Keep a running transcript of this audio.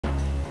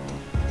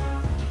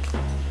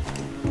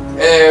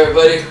Hey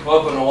everybody,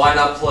 welcome to Why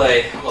Not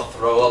Play. I'm gonna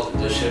throw up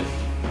edition.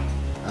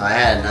 Oh, I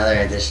had another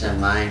edition of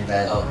mine,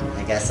 but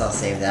I guess I'll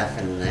save that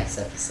for the next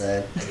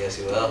episode. I guess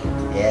you will.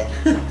 Yeah.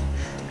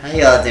 How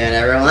you all doing,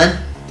 everyone?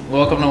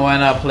 Welcome to Why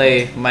Not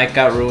Play. Mike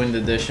got ruined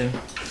edition.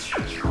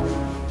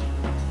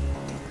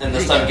 And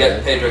this time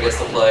Pedro gets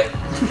to play.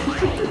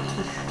 What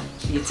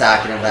are you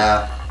talking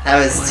about?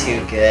 That was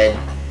too good.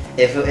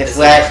 If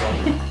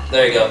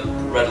there you go,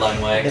 red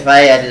line way. If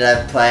I ended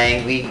up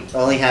playing, we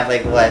only have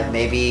like what,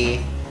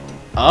 maybe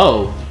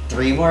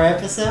 3 more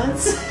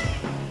episodes?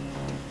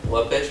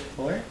 What, bitch?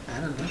 4? I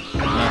don't know.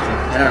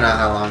 I don't know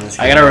how long this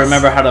game I gotta is.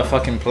 remember how to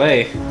fucking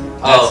play.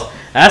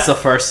 That's the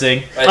first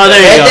thing. Right oh,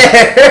 there you go.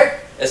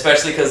 There.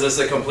 Especially because this is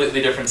a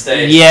completely different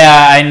stage.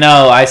 Yeah, I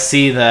know. I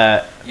see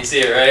that. You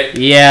see it, right?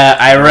 Yeah,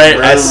 I read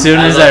as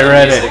soon as I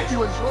read it.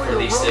 For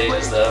these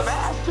stages, though.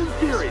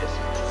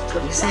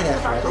 You say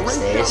that for every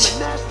stage.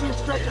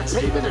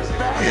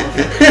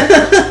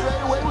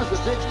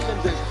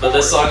 But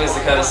this song is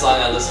the kind of song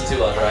I listen to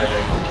while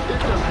driving.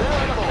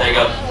 There you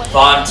go.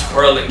 Von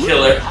Twirling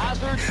Killer.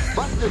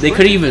 They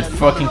couldn't even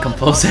fucking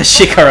compose that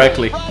shit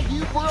correctly.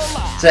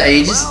 So are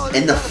you just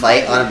in the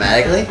fight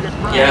automatically?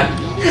 Yeah.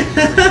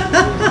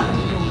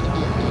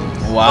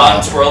 Wow.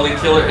 Von Twirling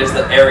Killer is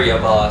the area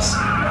boss.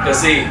 Because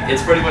see,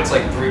 it's pretty much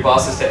like 3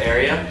 bosses to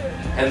area,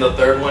 and the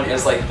 3rd one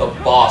is like the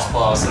boss of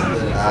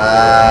the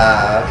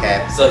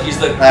okay. So he's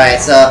the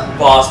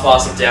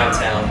boss of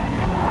downtown.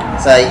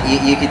 So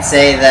you could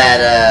say that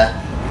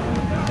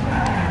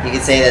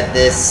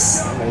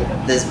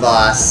this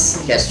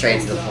boss gets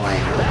straight to the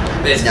point.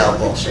 Basically. No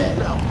bullshit.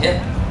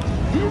 Yeah.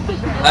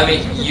 I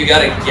mean, you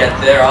gotta get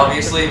there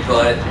obviously,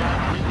 but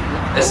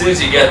as soon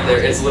as you get there,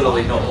 it's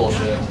literally no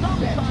bullshit.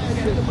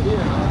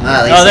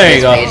 At least there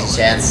you go. a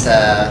chance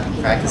to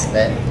practice a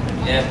bit.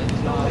 Yeah.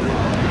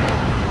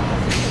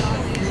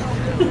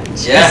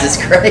 Jesus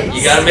Christ.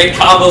 You gotta make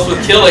combos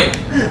with killing.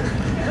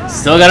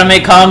 Still gotta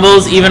make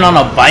combos even on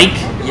a bike?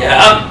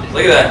 Yeah,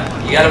 look at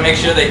that. You gotta make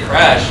sure they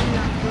crash.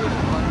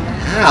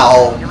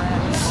 How?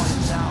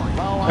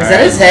 Was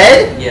that his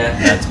head? Yeah.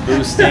 That's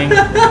boosting. You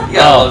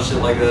gotta love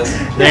shit like this.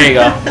 There you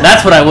go.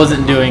 That's what I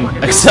wasn't doing.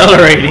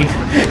 Accelerating.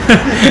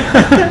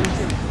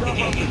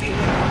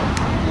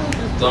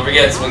 Don't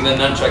forget, swing the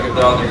nunchuck if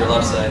they're on your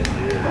left side.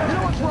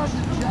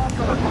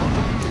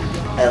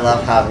 I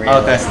love how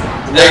realistic.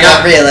 Okay. There you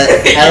go.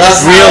 Realistic. I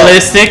love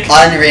realistic.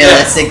 How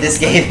unrealistic this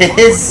game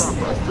is.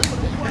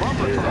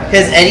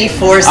 Because any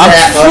force I'm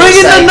that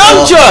swinging the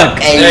nunchuck.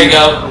 There you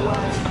go.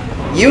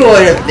 You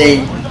would have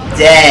been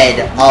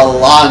dead a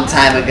long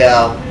time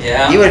ago.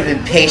 Yeah. You would have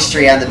been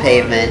pastry on the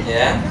pavement.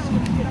 Yeah.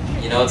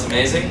 You know what's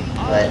amazing?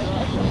 But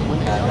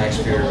God, Max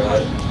Fury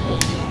Road.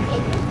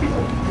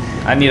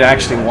 I need to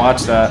actually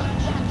watch that.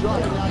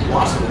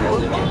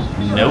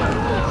 Nope.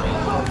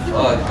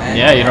 Fuck, man.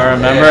 Yeah, you don't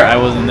remember? I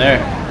wasn't there.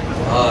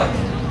 Fuck.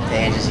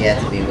 dangers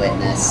yet to be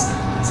witnessed.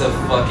 It's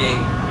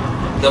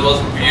the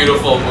most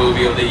beautiful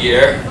movie of the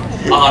year.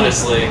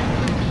 Honestly.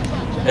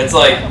 It's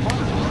like,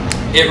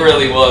 it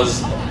really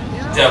was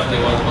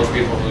definitely one of the most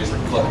beautiful movies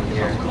of the fucking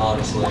year,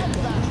 honestly.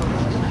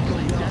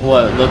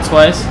 What, looks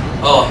wise?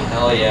 Oh,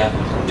 hell yeah.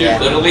 Dude, Yeah.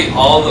 literally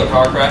all the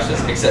car crashes,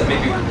 except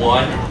maybe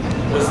one,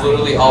 was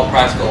literally all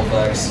practical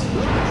effects.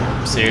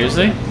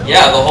 Seriously?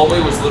 Yeah, the whole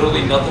movie was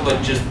literally nothing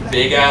but just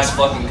big-ass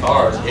fucking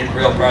cars in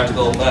real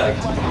practical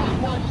effect.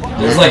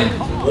 There's like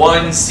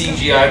one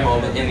CGI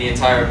moment in the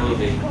entire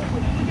movie,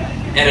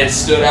 and it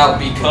stood out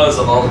because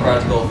of all the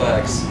practical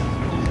effects.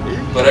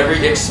 But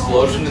every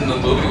explosion in the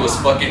movie was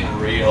fucking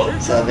real.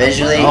 So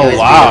visually, Oh, it was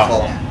wow.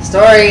 beautiful.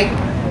 Story,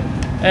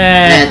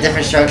 And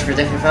different strokes for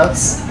different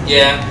folks.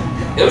 Yeah,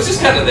 it was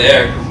just kind of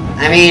there.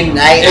 I mean,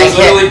 It was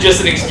literally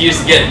just an excuse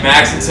to get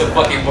Max into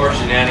fucking more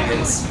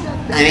shenanigans.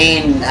 I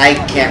mean, I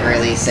can't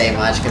really say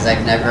much because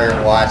I've never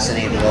watched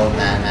any of the old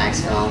Mad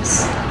Max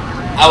films.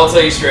 I will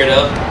tell you straight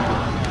up,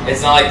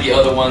 it's not like the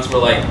other ones were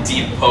like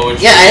deep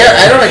poetry. Yeah,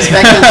 I don't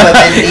expect them to have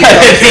been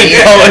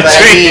deep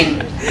poetry,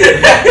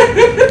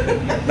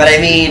 but I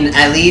mean,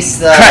 at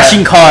least the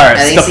crashing cars,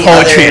 at least the the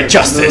poetry other of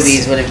justice.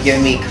 movies would have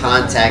given me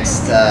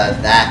context to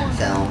that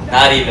film.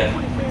 Not even.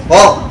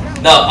 Well,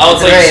 No, I will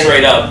tell you very-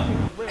 straight up.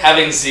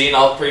 Having seen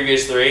all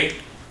previous 3,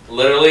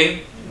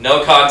 literally,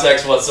 no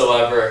context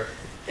whatsoever.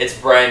 It's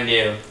brand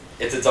new.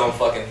 It's its own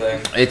fucking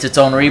thing. it's its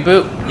own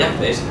reboot. Yeah,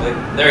 basically.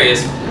 There he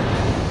is.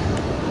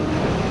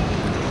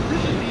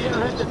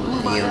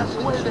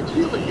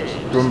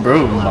 Broom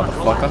broom,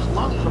 motherfucker.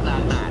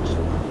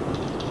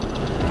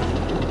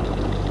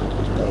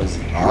 those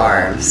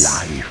arms.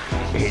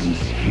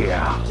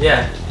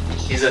 Yeah.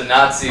 He's a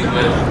Nazi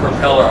with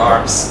propeller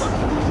arms.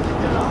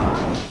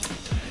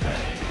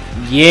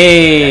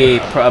 Yay,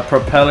 a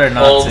propeller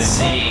Hold Nazi.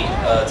 C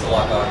to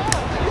lock on.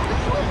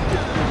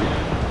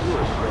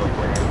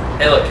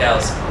 Hey, look,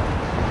 cows.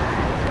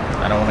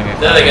 I don't want to get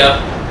There they go.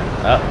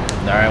 Oh,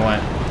 there I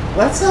went.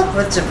 What's up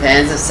with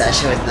Japan's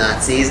obsession with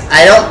Nazis?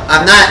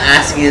 I'm not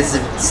asking this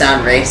to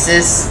sound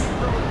racist.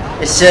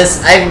 It's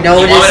just I've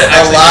noticed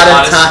a lot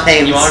of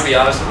times. You want to be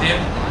honest with you?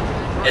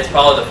 It's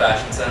probably the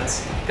fashion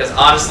sense. Because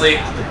honestly,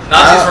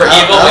 Nazis were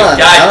evil, but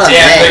goddamn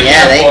good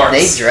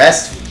uniforms.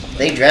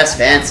 They dress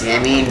fancy. I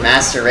mean,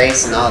 Master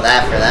Race and all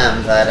that for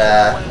them, but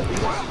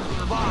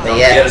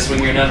yeah. You gotta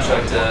swing your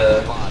nunchuck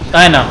to...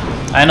 I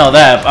know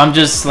that. I'm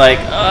just like,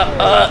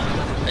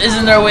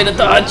 isn't there a way to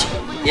dodge?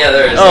 Yeah,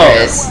 there is. Oh,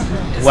 there is.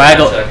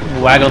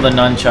 Waggle the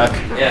nunchuck.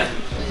 Yeah.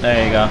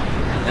 There you go.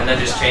 And then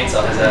just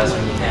chainsaw his ass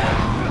when you can.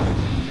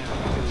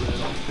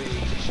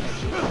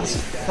 It's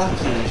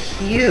fucking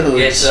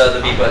huge. It's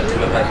the B button to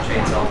whip out your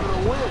chainsaw.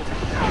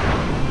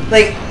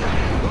 Like...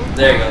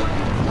 There you go.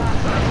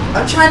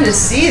 I'm trying to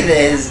see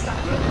this.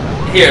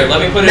 Here, let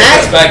me put it in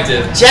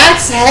perspective.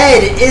 Jack's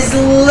head is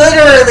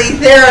literally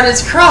there on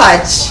his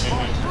crotch.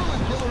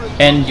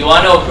 And you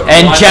wanna know?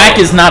 And Jack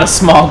is not a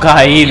small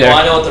guy either. You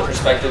wanna know what the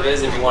perspective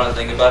is if you want to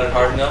think about it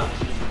hard enough?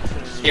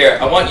 Here,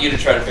 I want you to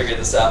try to figure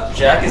this out.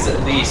 Jack is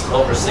at least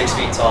over 6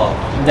 feet tall.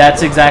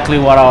 That's exactly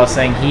what I was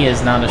saying. He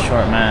is not a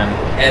short man.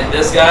 And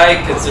this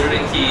guy,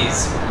 considering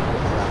he's,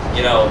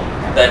 you know,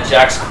 that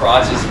Jack's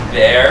crotch is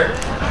bare,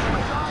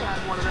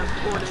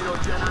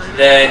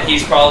 then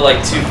he's probably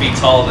like 2 feet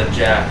taller than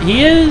Jack.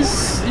 He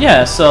is,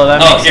 yeah. So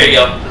that. Oh, here you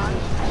go.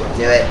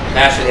 Do it.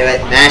 Mash it. Do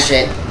it. Mash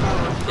it.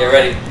 Get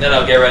ready.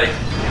 No, get ready.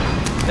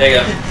 There you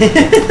go.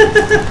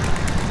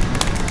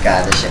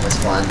 God, this shit was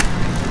fun.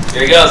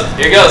 Here he goes.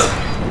 Here he goes.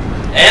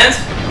 And.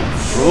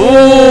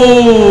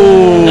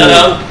 Ooh.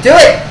 No. Do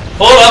it.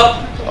 Pull it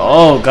up.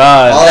 Oh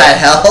God. All that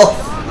health.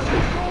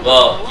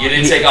 Well, you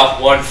didn't take off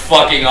one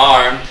fucking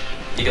arm.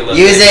 You can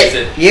use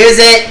it. Use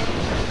it.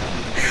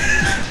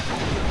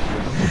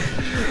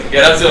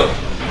 Get up to him.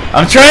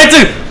 I'm trying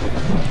to.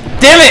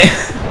 Damn it.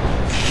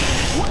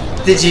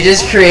 Did you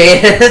just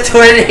create a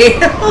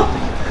tornado?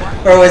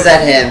 Or was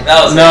that him?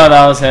 That was him. No,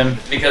 that was him.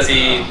 Because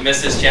he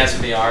missed his chance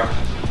with the arm.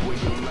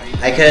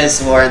 I could have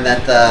sworn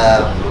that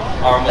the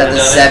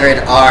severed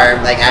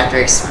arm, like after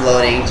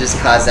exploding, just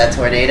caused that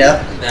tornado.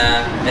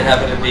 Nah, it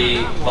happened to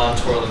be Von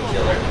Twirling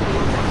Killer.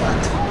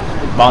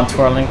 Von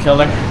Twirling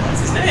Killer? That's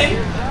his name.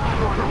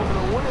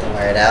 Don't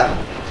wear it out.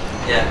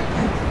 Yeah.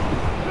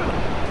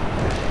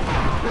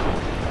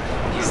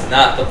 He's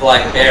not the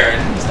Black Baron.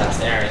 Stop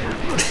staring.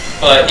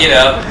 But, you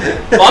know,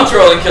 Von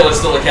Twirling Killer's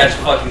still a catchy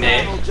fucking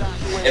name.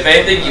 If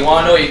anything, you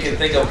want to know what you can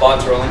think of Von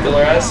Twirling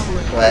Killer as?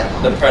 What?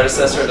 The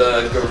predecessor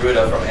to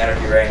Garuda from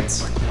Anarchy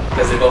Reigns.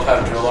 Because they both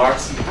have drill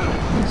arms.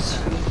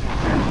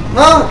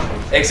 Well,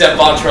 except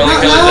Von Twirling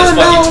Killer does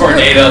fucking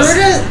tornadoes.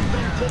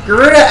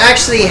 Garuda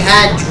actually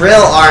had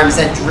drill arms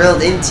that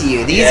drilled into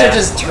you. These are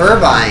just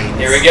turbines.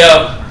 Here we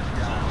go.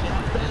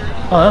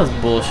 Oh, that was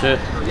bullshit.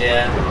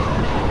 Yeah.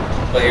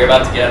 But you're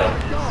about to get him.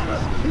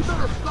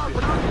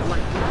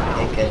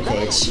 Good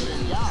pitch.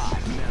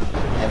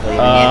 I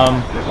believe in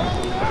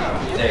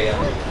you. There you go.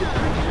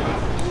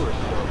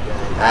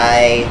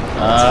 I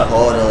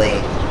totally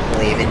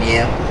believe in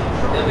you.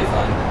 It'll be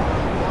fine.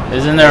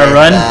 Isn't there a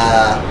run?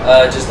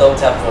 Just double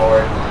tap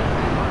forward.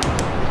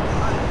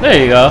 There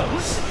you go.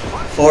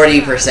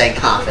 40%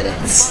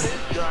 confidence.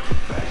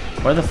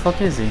 Where the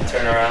fuck is he?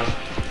 Turn around.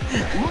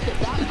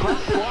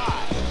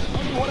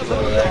 He's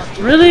over there.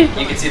 Really?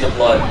 You can see the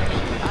blood.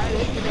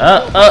 Do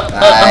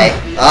it!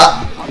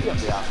 Oh.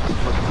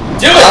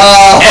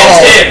 End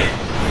him!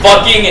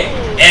 Fucking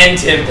end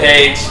him,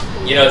 Paige.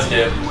 You know what to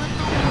do.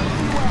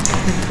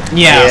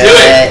 Yeah. Do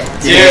it!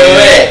 Do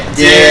it!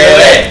 Do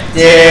it!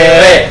 Do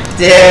it!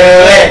 Do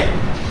it!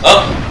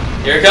 Oh,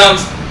 here it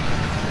comes.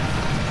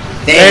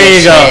 There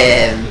you go.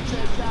 Him.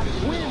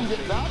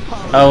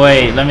 Oh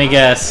wait, let me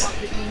guess.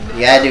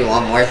 You gotta do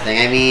one more thing.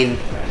 I mean.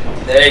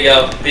 There you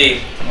go.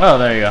 B. Oh,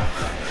 there you go.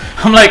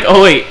 I'm like,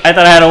 oh wait, I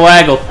thought I had a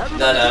waggle.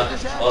 No.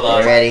 Hold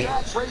on. You ready?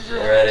 You're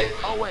ready.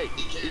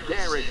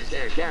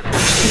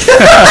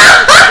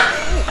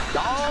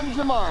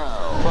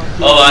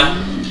 Hold on.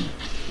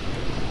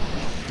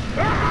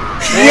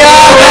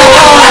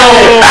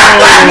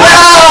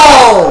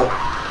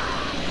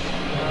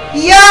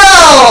 Yo!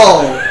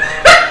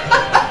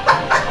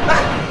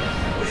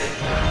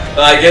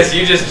 Well, I guess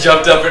you just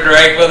jumped up and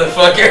drank,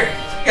 motherfucker.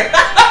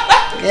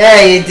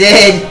 Yeah, you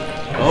did.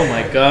 Oh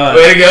my god.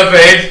 Way to go,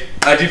 Paige.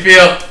 How'd you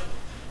feel?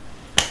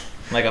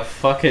 Like a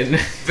fucking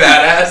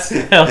badass.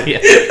 Hell yeah.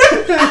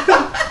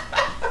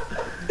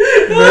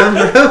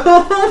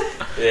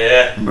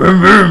 Yeah.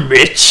 Vroom,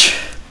 bitch.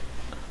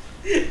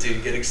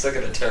 Dude, getting stuck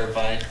in a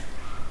turbine.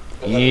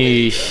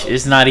 Yeesh.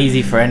 It's not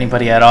easy for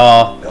anybody at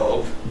all.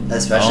 No.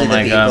 Especially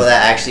the people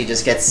that actually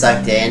just get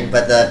sucked in,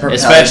 but the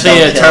propellers especially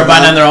don't a kill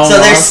turbine them, on their own so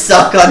they're wall.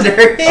 stuck under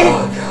it.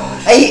 Oh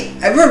god.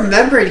 I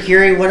remembered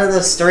hearing one of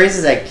those stories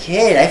as a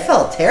kid. I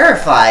felt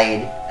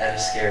terrified. That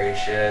is scary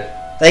shit.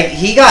 Like,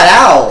 he got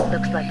out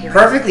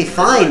perfectly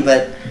fine,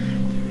 but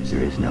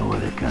there is no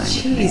other kind.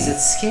 Jeez,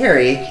 it's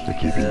scary. For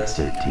keeping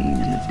 13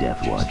 and the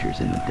Death Watchers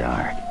in the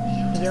dark.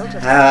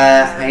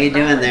 How you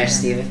doing there,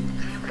 Steven?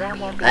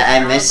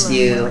 I missed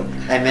you.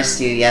 I missed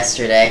you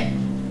yesterday.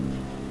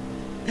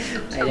 I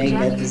didn't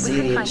get to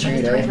see the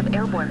intruder.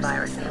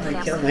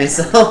 I killed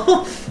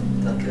myself.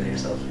 Don't kill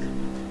yourself.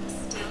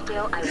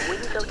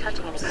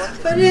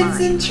 But it's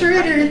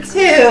Intruder too.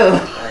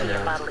 I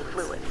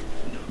know.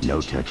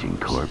 No touching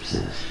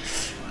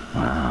corpses.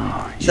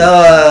 Wow. So,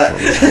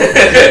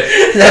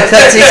 no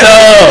touching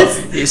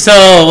corpses.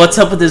 So what's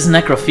up with this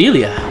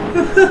necrophilia?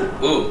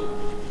 Ooh.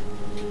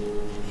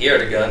 He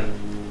had a gun.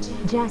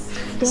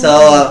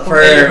 So,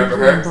 for Hey, remember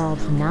her?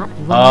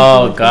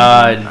 Oh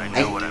God.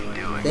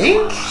 I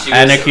think She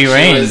Anarchy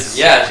Reigns.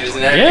 She was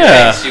in Anarchy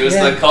Yeah. Reigns. She was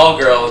the call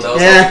girl that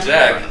was Yeah. like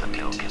Jack.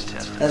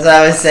 that's what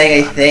I was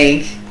saying. I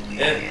think.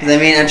 Yeah. 'Cause I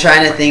mean, I'm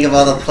trying to think of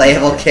all the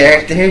playable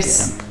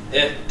characters,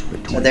 Yeah.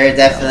 but there are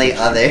definitely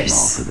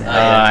others.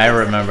 I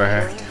remember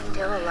her.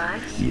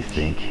 You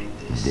think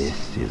this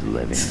is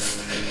living?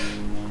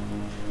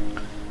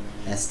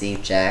 That's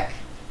deep, Jack.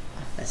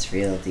 That's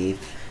real deep.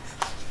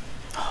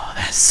 Oh,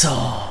 that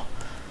soul.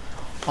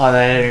 All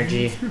that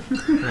energy.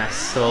 That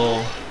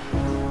soul.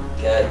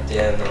 God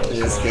damn, that was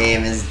This fun.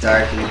 game is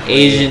dark and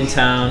Asian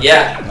town.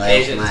 Yeah, like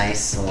Asian. my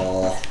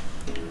soul.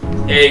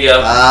 Here you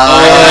go.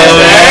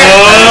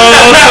 Oh.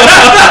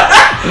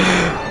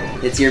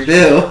 It's your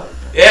boo.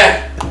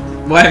 Yeah.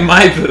 Why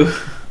my boo?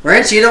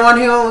 Weren't you the one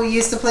who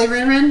used to play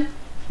Rin Rin?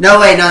 No,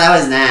 wait, no, that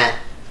was Nat.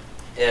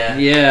 Yeah.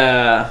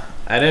 Yeah,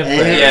 I didn't And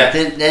play. who- Yeah.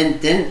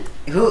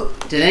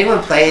 Did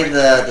anyone play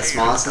the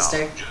small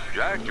sister?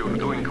 Jack, you're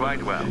doing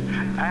quite well.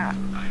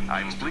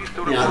 I'm pleased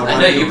to You know,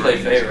 I know you play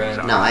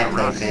Favorite. No, I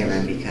played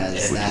Favorite because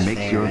Which that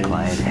Makes your Favorite.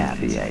 client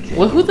happy, I think.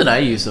 Well, who did I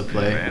used to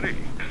play?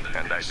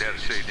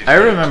 I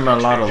remember a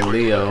lot of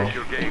Leo,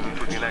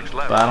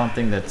 but I don't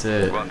think that's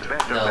it. No,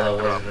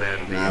 that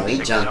wasn't. No, we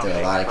jumped through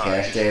a lot of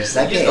characters.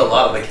 That Used game, a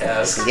lot of the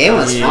cast. the game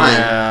was fun,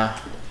 Yeah.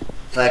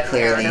 but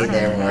clearly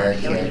there were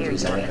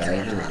characters that were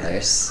better than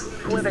others.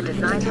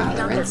 Like how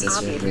the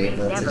Princess was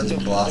able to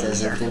just pull off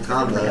those infinite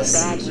combos.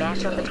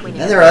 And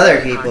there were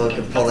other people who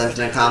could pull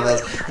infinite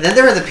combos. And then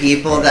there were the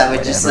people that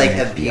would just like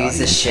abuse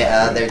the shit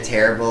out of their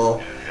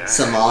terrible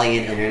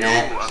Somalian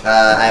internet.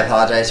 I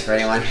apologize for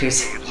anyone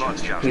who's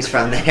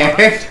from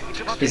there,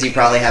 because you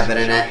probably have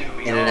better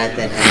internet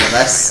than any of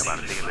us.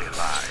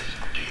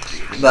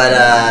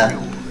 But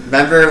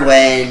remember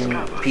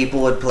when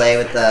people would play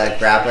with the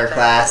grappler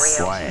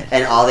class,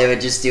 and all they would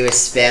just do is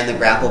spam the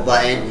grapple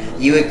button?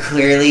 You would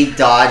clearly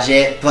dodge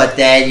it, but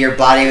then your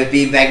body would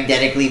be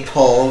magnetically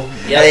pulled,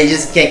 Yep. and they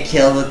just get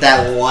killed with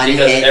that one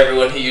Because hit.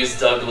 everyone who used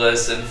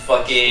Douglas and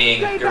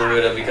fucking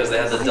Garuda because they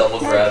had the double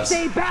grabs.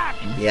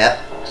 Yep.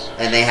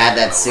 And they had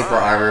that super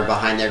armor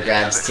behind their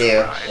grabs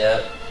too.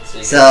 Yep. So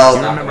you So,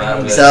 can knock 'em out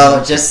of it.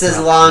 So just as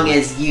long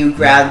as you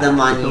grab them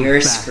on your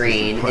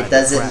screen, it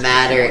doesn't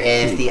matter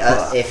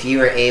if you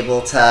were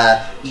able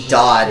to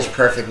dodge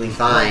perfectly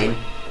fine.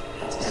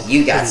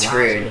 You got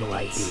screwed.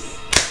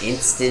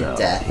 Instant So,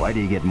 death. why do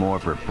you get more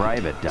for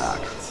private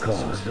docs?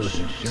 Cause those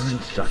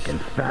insurance sucking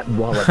fat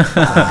wallets.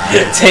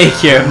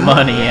 Take your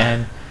money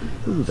and.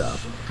 Who the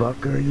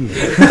fuck are you?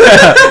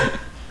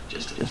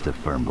 Just a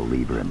firm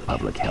believer in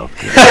public health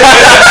care.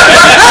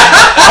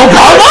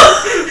 Obama?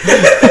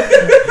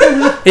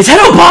 Is that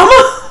Obama?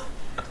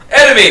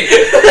 Enemy!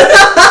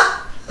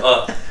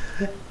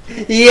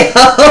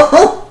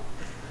 Yo!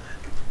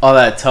 All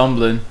that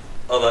tumbling.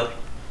 Hold on.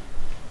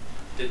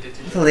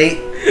 Please.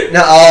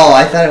 No, oh,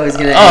 I thought it was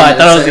gonna Oh, I end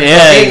thought it at a was. certain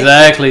Yeah, point.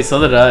 exactly. So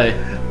did I.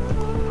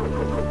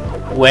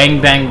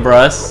 Wang bang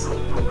brus.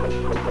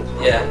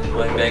 Yeah,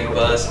 Wang Bang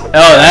Buzz. Oh,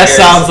 that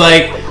sounds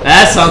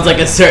like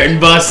a certain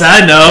bus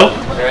I know.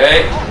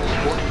 Alright.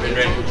 Rin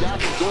Rin.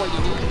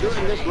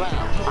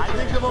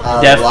 A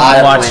lot Definitely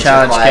of watch points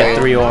challenge required. get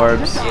 3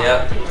 orbs.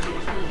 Yep.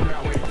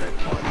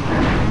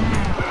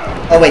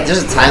 Oh wait,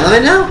 there's a time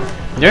limit now?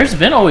 There's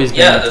been always been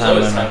Yeah, a there's time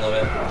always a limit. time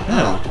limit.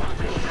 Oh,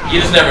 You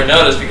just never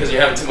notice because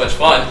you're having too much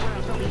fun.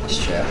 it's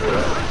true.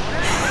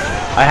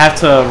 I have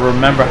to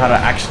remember how to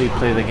actually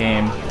play the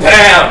game.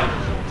 BAM!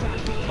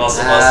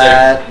 Muscle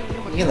Buster.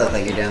 You look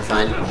like you're doing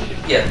fine.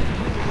 Yeah.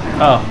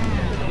 Oh,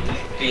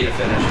 Beat a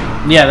finish.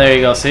 yeah, there you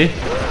go. See?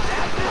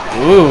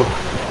 Ooh.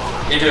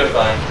 You're doing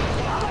fine.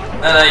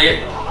 No,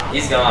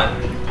 he's gone.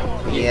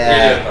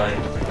 Yeah. You're doing fine.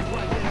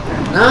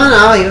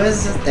 No, he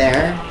was just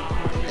there.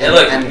 Hey,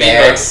 look, and meat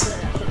there. hooks.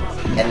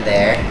 And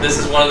there. This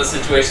is one of the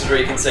situations where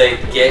you can say,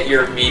 "Get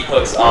your meat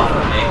hooks off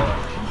of me."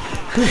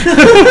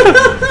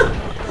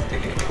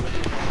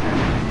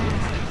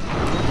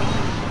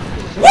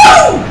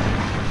 Woo!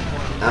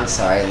 I'm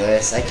sorry,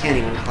 Lewis. I can't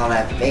even call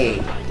that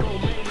bait.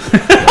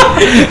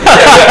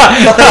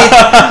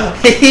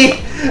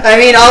 I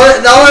mean, all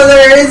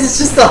there is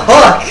just a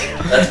hook.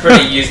 That's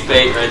pretty used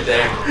bait right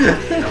there.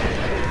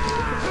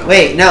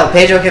 Wait, no.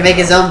 Pedro can make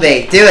his own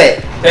bait. Do it.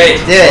 Hey,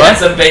 Do it. add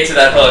some bait to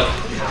that hook.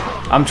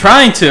 I'm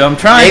trying to.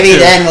 Maybe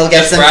then we'll get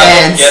Just some grab him,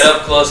 fans. get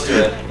up close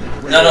to it.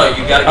 No,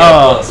 you gotta get Oh.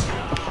 up close.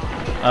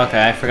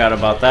 Okay, I forgot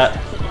about that.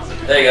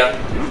 There you go.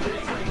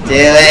 Do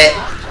it.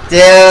 Do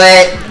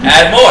it.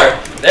 Add more.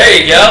 There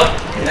you go.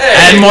 There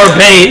Add you more go.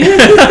 bait.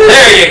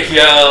 There you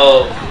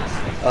go.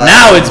 Oh,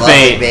 Now that's it's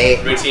lovely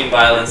bait. Routine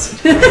violence.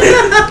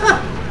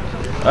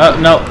 Oh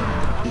no,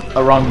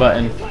 a wrong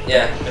button.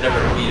 Yeah, I never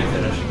beat a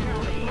finish.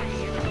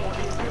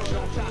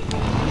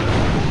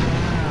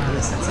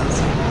 Yes, that sounds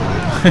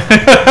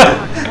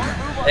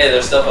Hey,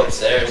 there's stuff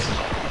upstairs.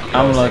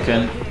 I'm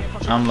looking.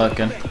 I'm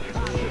looking.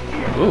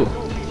 Ooh.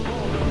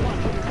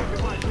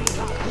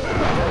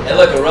 Hey,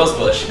 look, a rose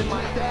bush.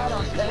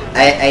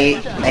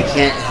 I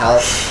can't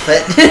help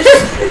but.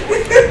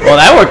 Well,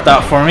 that worked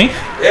out for me.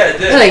 Yeah, it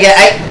did. Then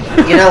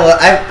again, you know what?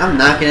 I'm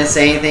not gonna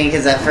say anything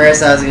because at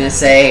first I was gonna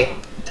say,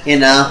 you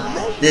know,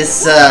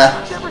 this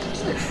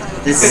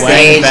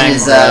stage Bang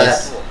is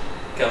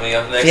Coming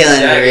up next.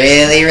 feeling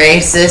really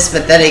racist,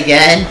 but then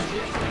again,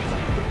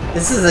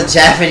 this is a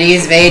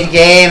Japanese-made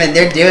game and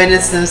they're doing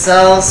this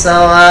themselves, so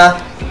I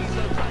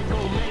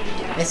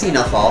see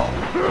no fault.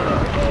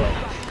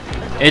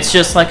 It's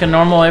just like a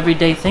normal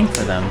everyday thing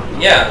for them.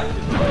 Yeah.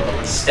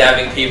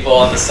 Stabbing people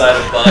on the side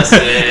of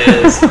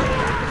buses,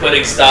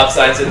 putting stop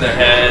signs in their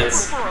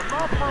heads.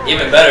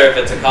 Even better if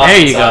it's a caution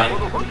There you sign.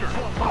 go.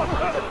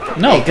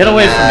 No, get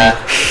away from me.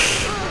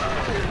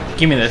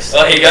 Give me this.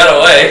 Well, he got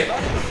away.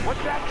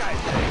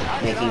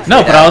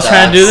 No, but I was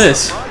trying to do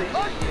this.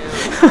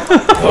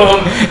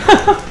 Boom.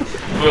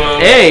 Boom.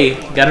 Hey,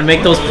 gotta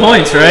make those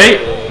points, right?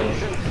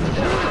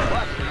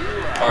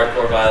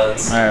 Hardcore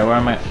violence. Alright, where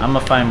am I? I'm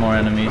gonna find more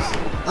enemies.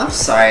 I'm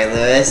sorry,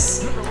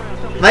 Lewis.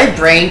 My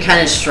brain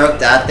kind of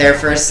stroked out there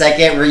for a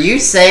second. Were you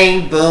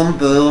saying "boom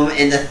boom"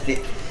 in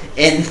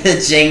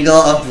the jingle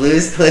of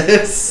Blue's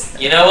Clues?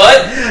 You know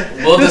what?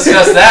 We'll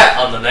discuss that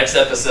on the next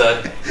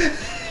episode.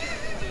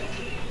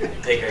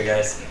 Take care,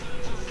 guys.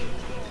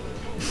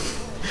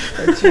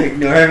 Don't you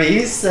ignore me,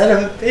 you son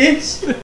of a bitch.